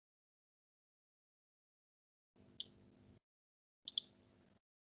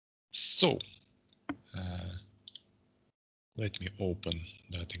So let me open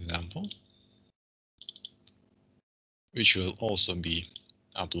that example, which will also be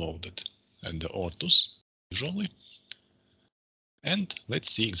uploaded at the Ortus usually. And let's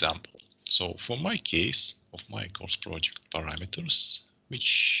see example. So for my case of my course project parameters,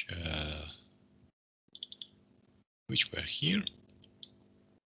 which were here,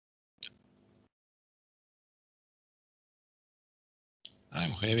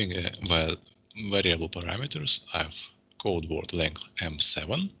 I'm having a variable parameters. I've code word length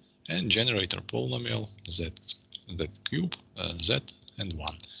m7 and generator polynomial z cube, z and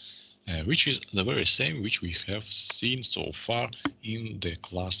 1, which is the very same which we have seen so far in the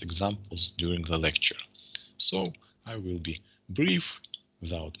class examples during the lecture. So I will be brief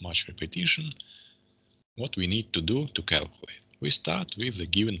without much repetition. What we need to do to calculate. We start with the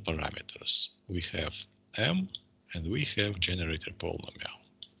given parameters. We have m and we have generator polynomial.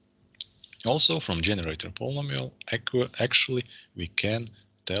 Also from generator polynomial, actually we can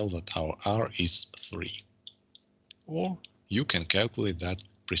tell that our r is 3. Or you can calculate that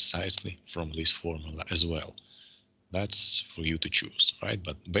precisely from this formula as well. That's for you to choose, right?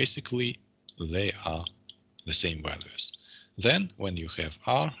 But basically they are the same values. Then when you have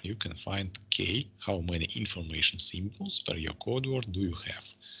r, you can find k, how many information symbols per your code word do you have.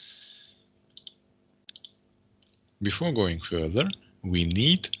 Before going further, we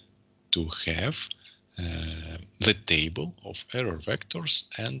need to have the table of error vectors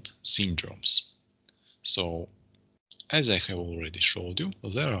and syndromes. So as I have already showed you,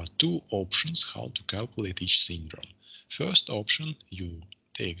 there are two options how to calculate each syndrome. First option, you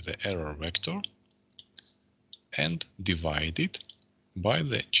take the error vector and divide it by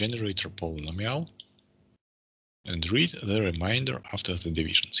the generator polynomial and read the remainder after the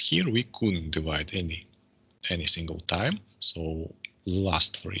divisions. Here we couldn't divide any single time, so the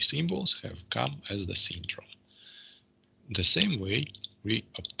last three symbols have come as the syndrome. The same way we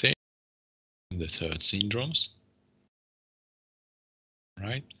obtain the third syndromes,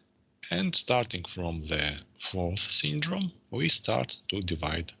 right? And starting from the fourth syndrome, we start to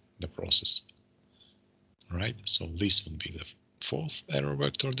divide the process, right? So this would be the fourth error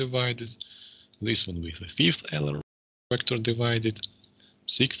vector divided, this would be the fifth error vector divided,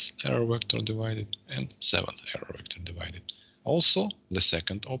 sixth error vector divided, and seventh error vector divided. Also, the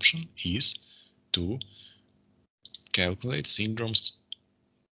second option is to calculate syndromes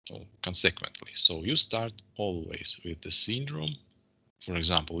consequently. So you start always with the syndrome. For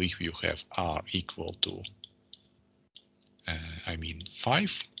example, if you have r equal to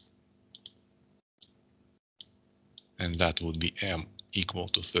 5, and that would be m equal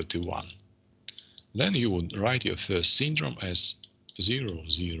to 31, then you would write your first syndrome as 0,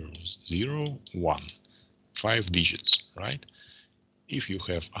 0, 0, 1, 5 digits, right? If you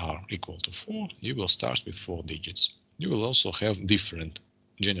have r equal to 4, you will start with 4 digits. You will also have different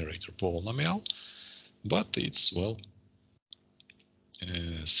generator polynomial, but it's, well,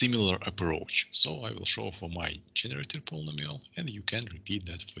 similar approach. So I will show for my generator polynomial, and you can repeat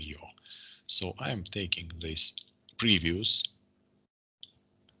that for your. So I am taking this previous,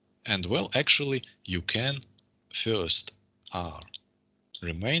 and well, actually you can first r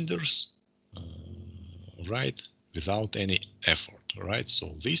remainders write without any effort, right?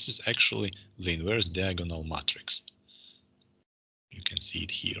 So this is actually the inverse diagonal matrix. You can see it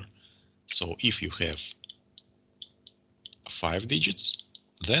here. So if you have 5 digits,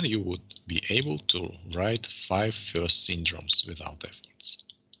 then you would be able to write 5 first syndromes without efforts.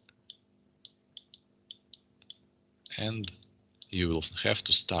 And you will have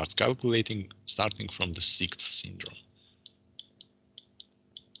to start calculating starting from the 6th syndrome,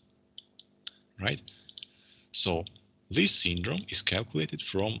 right? So this syndrome is calculated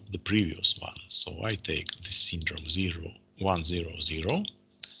from the previous one. So I take this syndrome 0, 1, 0, 0,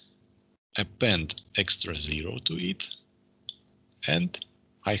 append extra 0 to it, and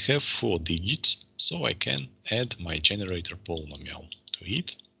I have 4 digits, so I can add my generator polynomial to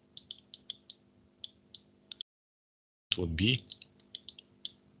it. It would be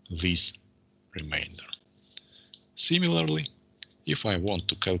this remainder. Similarly, if I want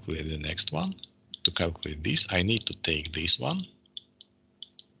to calculate the next one, to calculate this, I need to take this one,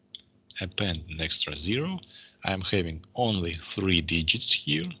 append an extra 0. I'm having only 3 digits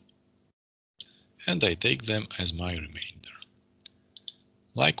here, and I take them as my remainder.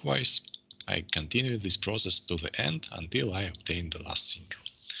 Likewise, I continue this process to the end until I obtain the last syndrome.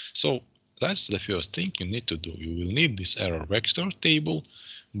 So that's the first thing you need to do. You will need this error vector table,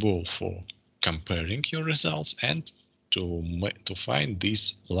 both for comparing your results and to find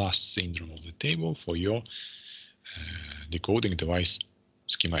this last syndrome of the table for your decoding device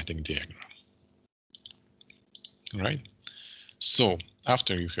schematic diagram. Right? So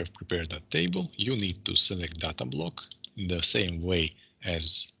after you have prepared that table, you need to select data block in the same way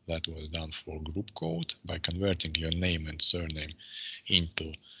as that was done for group code by converting your name and surname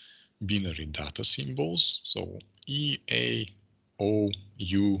into binary data symbols. So E, A, O,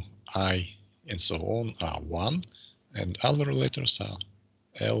 U, I, and so on are 1, and other letters are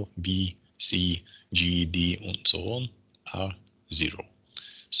L, B, C, G, D, and so on are 0.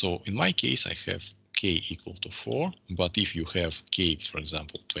 So in my case, I have K equal to 4, but if you have K, for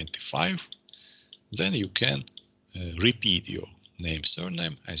example, 25, then you can repeat your name,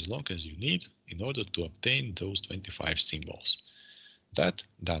 surname as long as you need in order to obtain those 25 symbols. That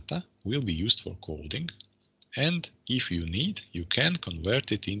data will be used for coding, and if you need, you can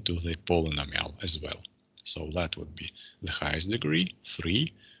convert it into the polynomial as well. So that would be the highest degree,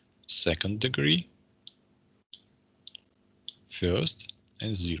 3, second degree, first,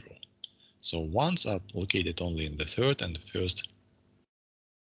 and 0. So ones are located only in the third and first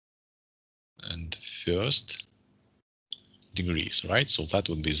degrees, right? So that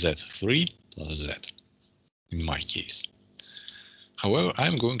would be Z3 plus Z in my case. However,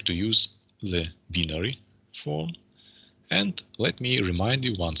 I'm going to use the binary form, and let me remind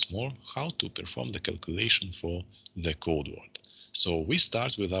you once more how to perform the calculation for the code word. So we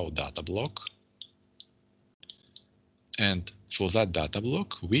start with our data block, and for that data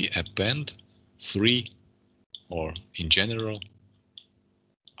block we append 3, or in general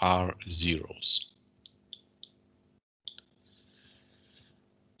R zeros.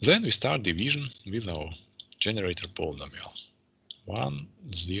 Then we start division with our generator polynomial. 1,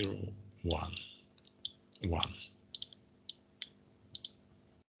 0, 1, 1.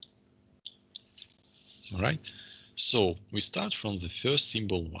 All right. So we start from the first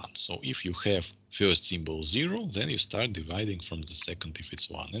symbol 1. So if you have first symbol 0, then you start dividing from the second if it's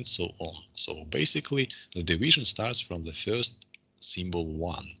 1, and so on. So basically, the division starts from the first symbol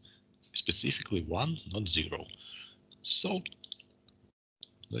 1, specifically 1, not 0. So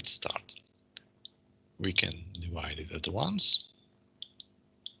let's start. We can divide it at once,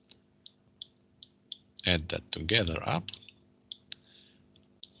 add that together up,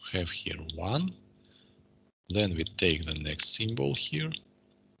 have here 1, then we take the next symbol here.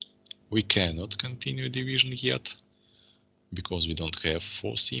 We cannot continue division yet because we don't have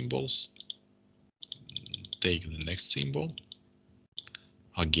 4 symbols. Take the next symbol.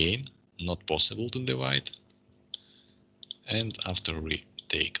 Again, not possible to divide. And after we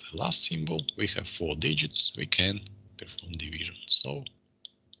take the last symbol, we have 4 digits, we can perform division. So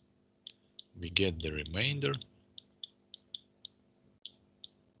we get the remainder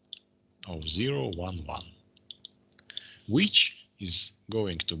of 0, 1, 1, which is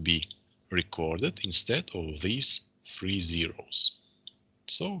going to be recorded instead of these 3 zeros.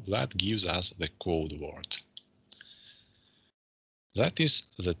 So that gives us the code word. That is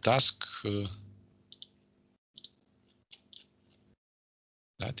the task.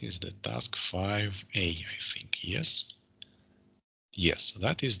 That is the task 5A, I think. Yes. Yes,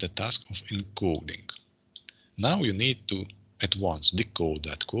 that is the task of encoding. Now you need to at once decode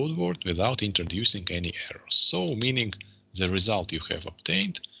that code word without introducing any errors. So meaning the result you have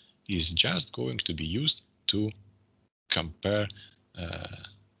obtained is just going to be used to compare,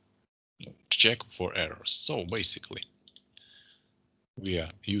 check for errors. So basically, we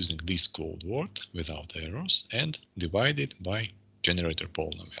are using this code word without errors and divide it by generator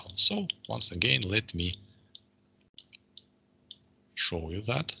polynomial. So once again, let me show you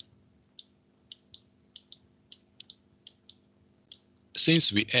that.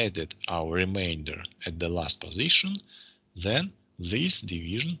 Since we added our remainder at the last position, then this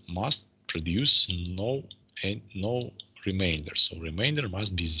division must produce no remainder. So remainder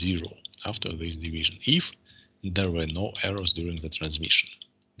must be 0 after this division if there were no errors during the transmission.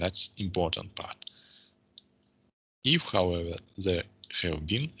 That's important part. If, however, there have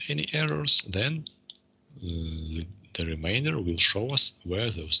been any errors, then the remainder will show us where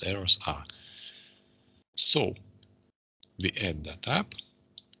those errors are. So we add that up,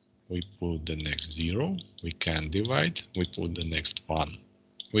 we put the next 0, we can divide, we put the next 1,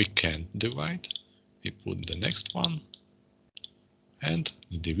 we can't divide, we put the next one, and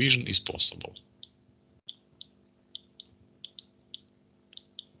the division is possible.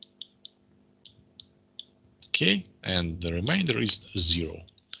 Okay, and the remainder is 0.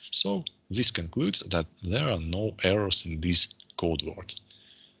 So this concludes that there are no errors in this code word.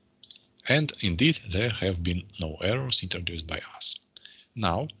 And indeed, there have been no errors introduced by us.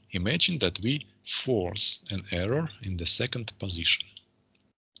 Now, imagine that we force an error in the second position,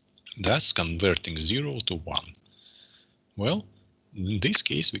 thus converting 0 to 1. Well, In this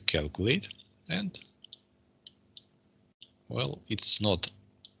case, we calculate, and well, it's not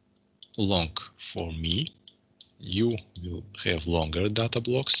long for me. You will have longer data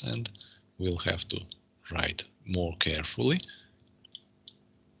blocks and will have to write more carefully,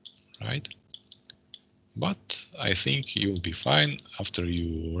 right? But I think you'll be fine. After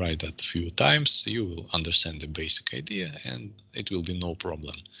you write that a few times, you will understand the basic idea and it will be no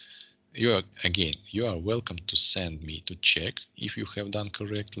problem. You are welcome to send me to check if you have done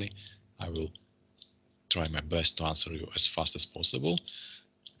correctly. I will try my best to answer you as fast as possible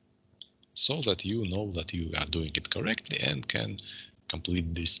so that you know that you are doing it correctly and can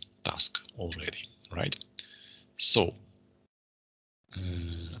complete this task already, right? So,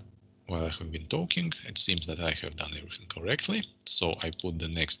 while I have been talking, it seems that I have done everything correctly. So I put the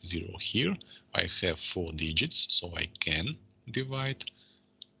next 0 here. I have 4 digits, so I can divide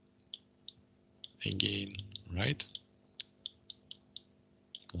again, right?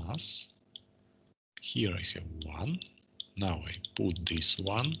 Plus, here I have 1. Now I put this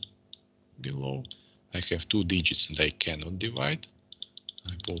 1 below. I have 2 digits and I cannot divide.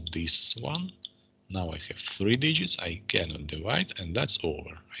 I put this 1. Now I have 3 digits, I cannot divide, and that's over.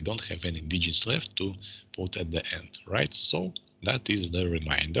 I don't have any digits left to put at the end, right? So that is the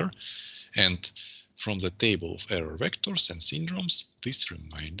remainder. And from the table of error vectors and syndromes, this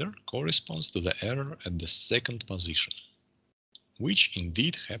remainder corresponds to the error at the second position, which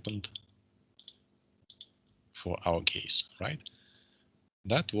indeed happened for our case, right?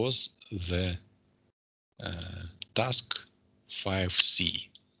 That was the task 5C.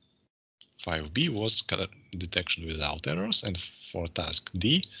 5B was detection without errors, and for task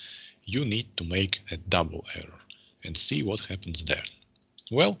D, you need to make a double error and see what happens there.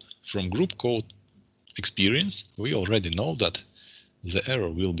 Well, from group code experience, we already know that the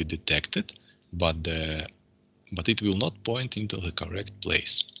error will be detected, but it will not point into the correct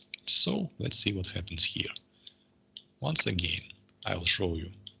place. So let's see what happens here. Once again, I will show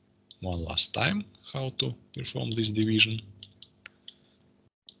you one last time how to perform this division.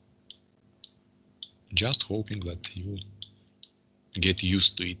 Just hoping that you get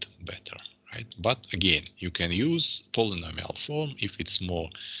used to it better, right? But again, you can use polynomial form if it's more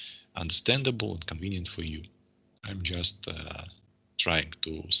understandable and convenient for you. I'm just trying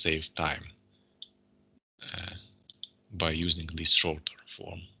to save time by using this shorter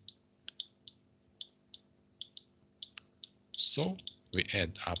form. So we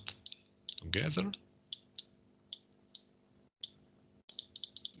add up together.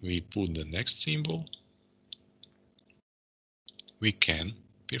 We put the next symbol. We can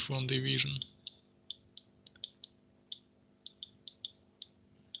perform division.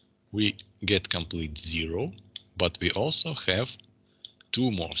 We get complete 0, but we also have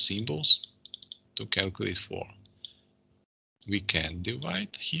 2 more symbols to calculate for. We can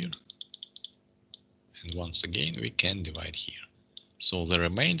divide here, and once again we can divide here. So the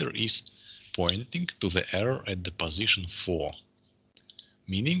remainder is pointing to the error at the position 4,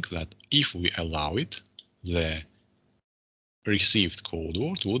 meaning that if we allow it, the received code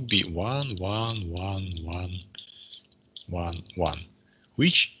word would be 1, 1, 1, 1, 1, 1,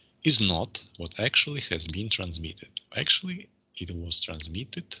 which is not what actually has been transmitted. Actually, it was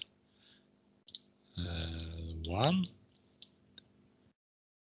transmitted 1,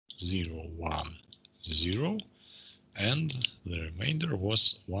 0, 1, 0, and the remainder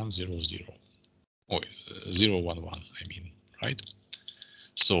was 1, 0, 0. Oh, 0, 1, 1, I mean, right?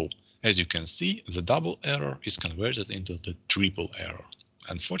 So, as you can see, the double error is converted into the triple error.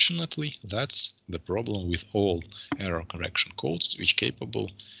 Unfortunately, that's the problem with all error correction codes which are capable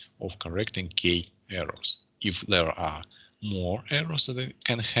of correcting k errors. If there are more errors that it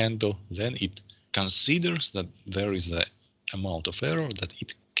can handle, then it considers that there is an amount of error that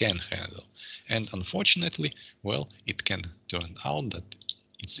it can handle. And unfortunately, well, it can turn out that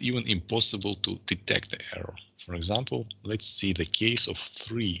it's even impossible to detect the error. For example, let's see the case of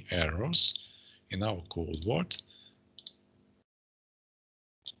 3 errors in our code word.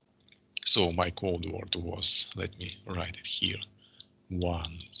 So my code word was, let me write it here,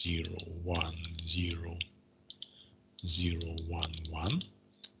 1, 0, 1, 0, 0, 1, 1.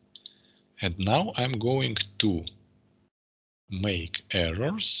 And now I'm going to make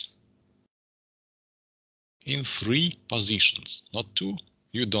errors in 3 positions, not 2.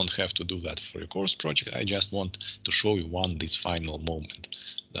 You don't have to do that for your course project. I just want to show you this final moment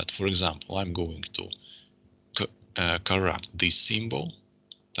that, for example, I'm going to corrupt this symbol.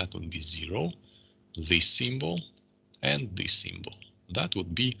 That would be 0, this symbol, and this symbol. That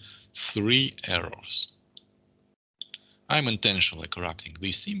would be 3 errors. I'm intentionally corrupting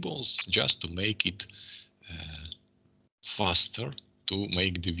these symbols just to make it faster to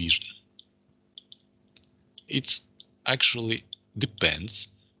make division. It actually depends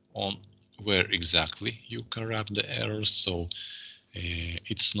on where exactly you corrupt the errors. So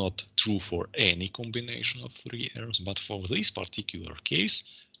it's not true for any combination of 3 errors, but for this particular case,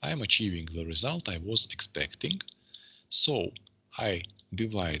 I am achieving the result I was expecting. So I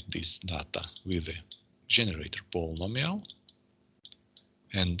divide this data with a generator polynomial,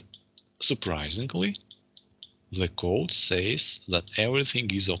 and surprisingly, the code says that everything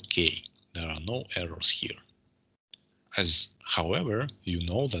is okay. There are no errors here. However, you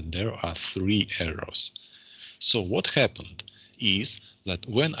know that there are 3 errors. So what happened is that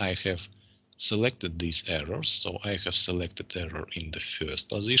when I have selected these errors, so I have selected error in the first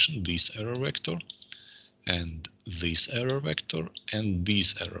position, this error vector, and this error vector, and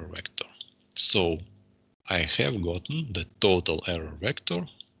this error vector. So I have gotten the total error vector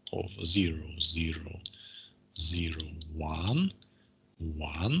of 0, 0, 0, 1,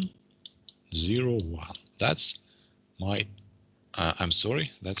 1, 0, 1. That's my, I'm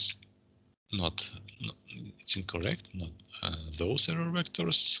sorry, that's not, it's incorrect, not those error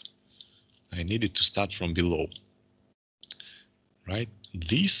vectors. I needed to start from below, right?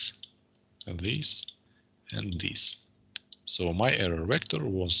 This, and this. So my error vector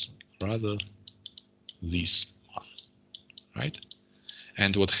was rather this one, right?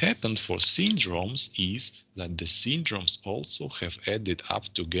 And what happened for syndromes is that the syndromes also have added up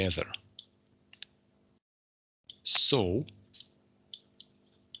together. So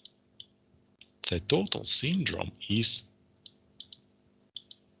the total syndrome is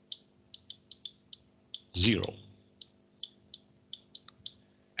 0.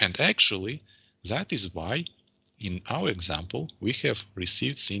 And actually, that is why in our example, we have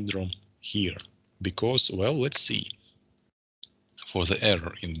received syndrome here. Because, well, let's see. For the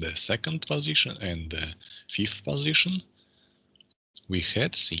error in the second position and the fifth position, we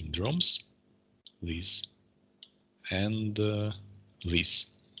had syndromes, this and this.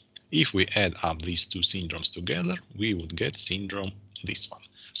 If we add up these two syndromes together, we would get syndrome this one.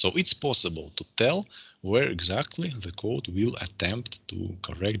 So it's possible to tell where exactly the code will attempt to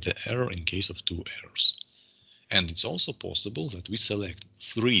correct the error in case of 2 errors. And it's also possible that we select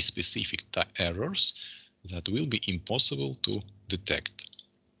 3 specific errors that will be impossible to detect.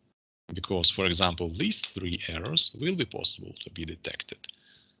 Because, for example, these 3 errors will be possible to be detected.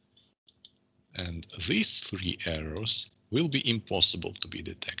 And these 3 errors will be impossible to be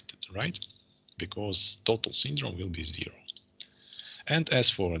detected, right? Because total syndrome will be 0. And as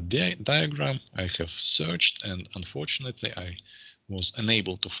for a diagram, I have searched, and unfortunately I was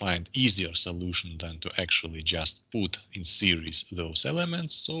unable to find easier solution than to actually just put in series those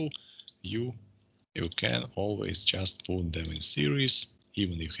elements. So you can always just put them in series,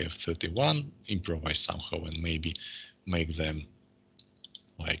 even if you have 31, improvise somehow and maybe make them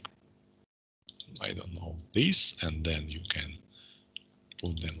like, I don't know, this, and then you can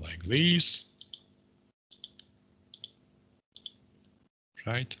put them like this,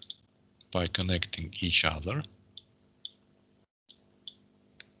 right? By connecting each other.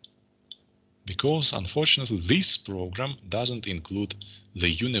 Because unfortunately this program doesn't include the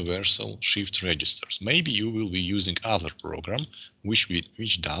universal shift registers. Maybe you will be using other program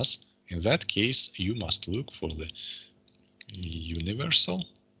which does. In that case, you must look for the universal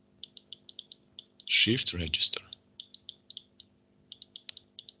shift register.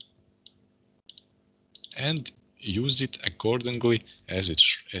 And use it accordingly as it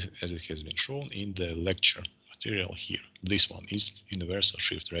has been shown in the lecture material here. This one is universal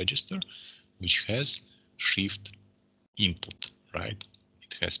shift register, which has shift input, right?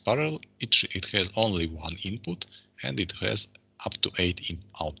 It has parallel, it has only one input, and it has up to 8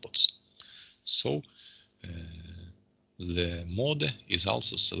 outputs. So the mode is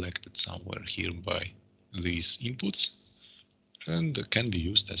also selected somewhere here by these inputs and can be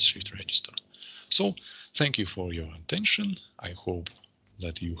used as shift register. So thank you for your attention. I hope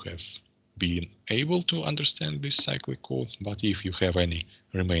that you have been able to understand this cyclic code, but if you have any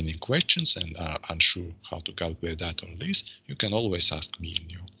remaining questions and are unsure how to calculate that or this, you can always ask me in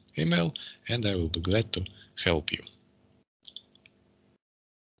your email and I will be glad to help you.